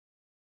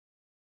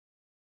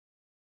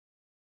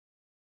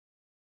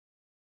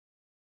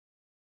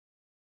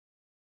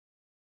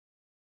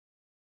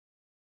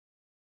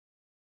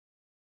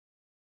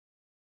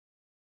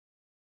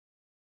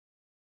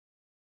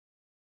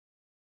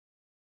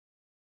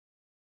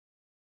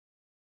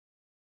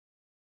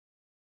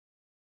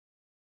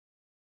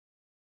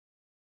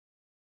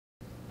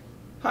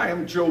Hi,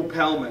 I'm Joe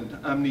Pellman.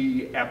 I'm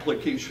the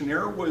application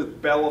engineer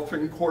with Balluff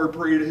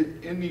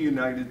Incorporated in the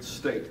United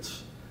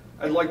States.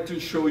 I'd like to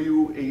show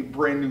you a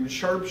brand new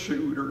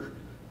sharpshooter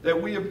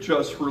that we have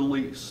just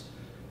released.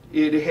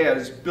 It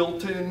has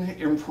built-in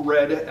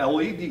infrared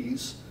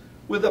LEDs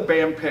with a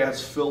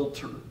bandpass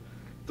filter.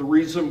 The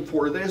reason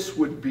for this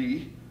would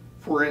be,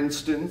 for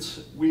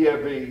instance, we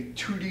have a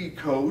 2D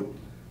code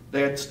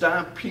that's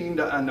not peened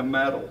on the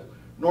metal.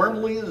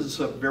 Normally it is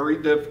a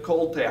very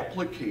difficult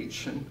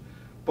application,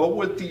 but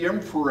with the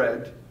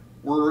infrared,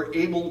 we're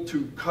able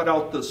to cut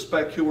out the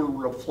specular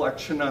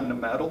reflection on the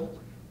metal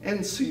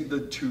and see the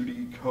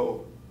 2D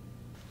code.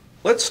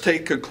 Let's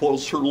take a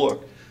closer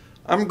look.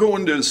 I'm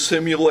going to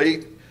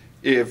simulate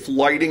if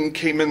lighting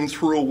came in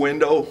through a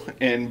window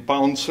and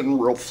bounced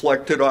and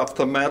reflected off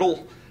the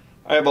metal.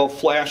 I have a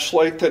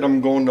flashlight that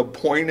I'm going to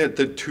point at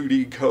the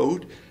 2D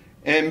code,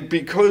 and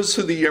because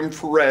of the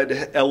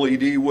infrared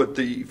LED with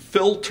the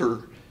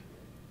filter,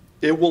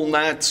 it will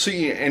not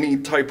see any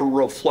type of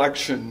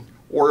reflection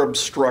or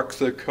obstruct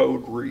the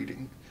code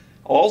reading.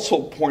 I'll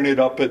also point it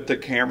up at the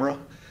camera.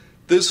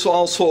 This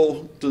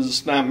also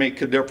does not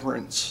make a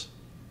difference.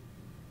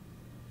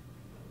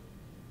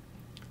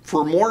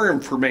 For more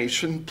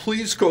information,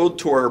 please go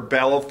to our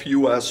Balluff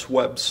US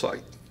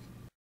website.